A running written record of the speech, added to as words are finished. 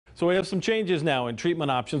So we have some changes now in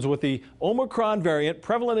treatment options with the Omicron variant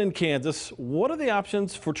prevalent in Kansas. What are the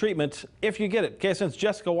options for treatment if you get it? KSN's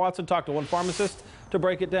Jessica Watson talked to one pharmacist to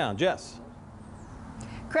break it down. Jess.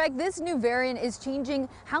 Craig, this new variant is changing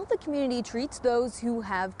how the community treats those who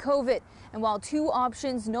have COVID. And while 2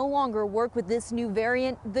 options no longer work with this new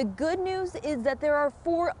variant, the good news is that there are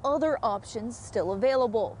 4 other options still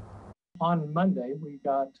available. On Monday, we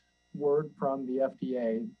got word from the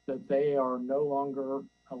FDA that they are no longer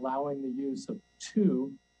allowing the use of 2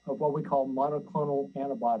 of what we call monoclonal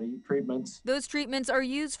antibody treatments. Those treatments are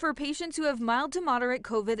used for patients who have mild to moderate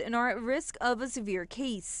COVID and are at risk of a severe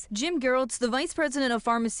case. Jim Geraltz, the Vice President of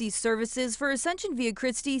Pharmacy Services for Ascension Via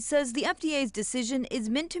Christi, says the FDA's decision is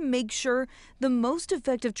meant to make sure the most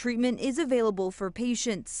effective treatment is available for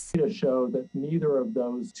patients. To show that neither of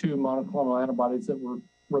those 2 monoclonal antibodies that were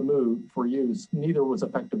removed for use, neither was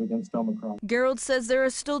effective against Omicron. Gerald says there are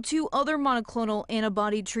still 2 other monoclonal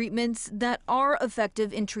antibody treatments that are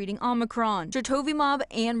effective in treating Omicron, Sotrovimab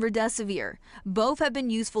and Remdesivir. Both have been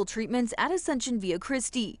useful treatments at Ascension Via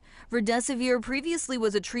Christi. Remdesivir previously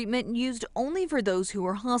was a treatment used only for those who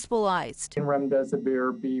were hospitalized. Can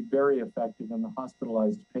Remdesivir be very effective in the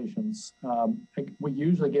hospitalized patients? We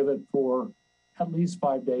usually give it for at least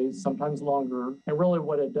 5 days, sometimes longer. And really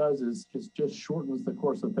what it does is just shortens the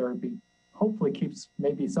course of therapy. Hopefully keeps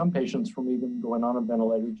maybe some patients from even going on a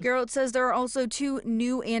ventilator. Geralt says there are also 2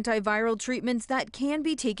 new antiviral treatments that can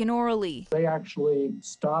be taken orally. They actually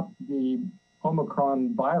stop the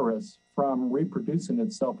Omicron virus from reproducing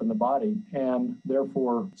itself in the body and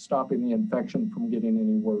therefore stopping the infection from getting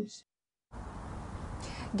any worse.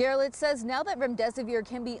 Geralt says now that Remdesivir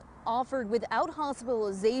can be offered without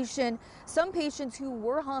hospitalization, some patients who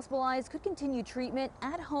were hospitalized could continue treatment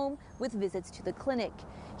at home with visits to the clinic.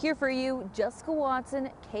 Here for you, Jessica Watson,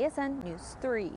 KSN News 3.